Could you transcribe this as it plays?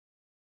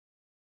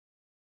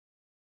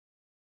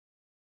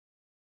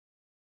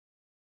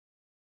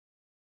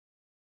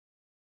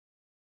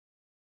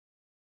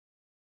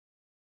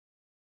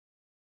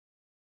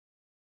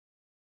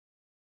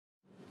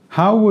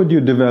How would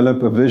you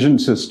develop a vision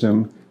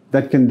system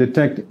that can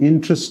detect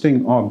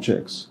interesting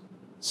objects,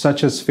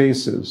 such as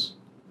faces?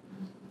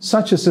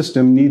 Such a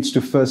system needs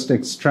to first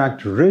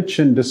extract rich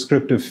and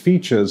descriptive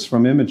features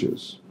from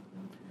images.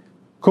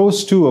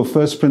 Course 2 of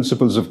First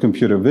Principles of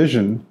Computer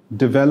Vision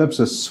develops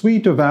a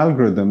suite of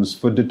algorithms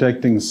for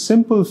detecting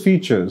simple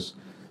features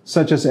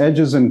such as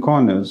edges and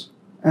corners,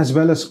 as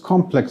well as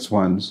complex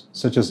ones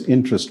such as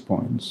interest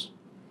points.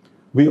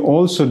 We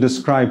also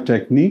describe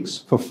techniques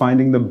for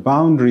finding the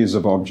boundaries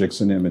of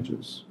objects and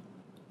images.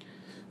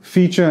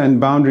 Feature and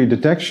boundary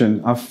detection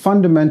are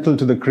fundamental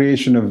to the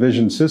creation of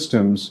vision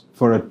systems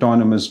for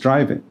autonomous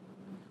driving,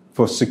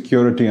 for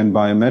security and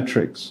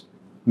biometrics,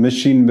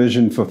 machine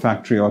vision for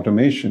factory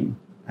automation,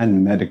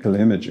 and medical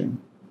imaging.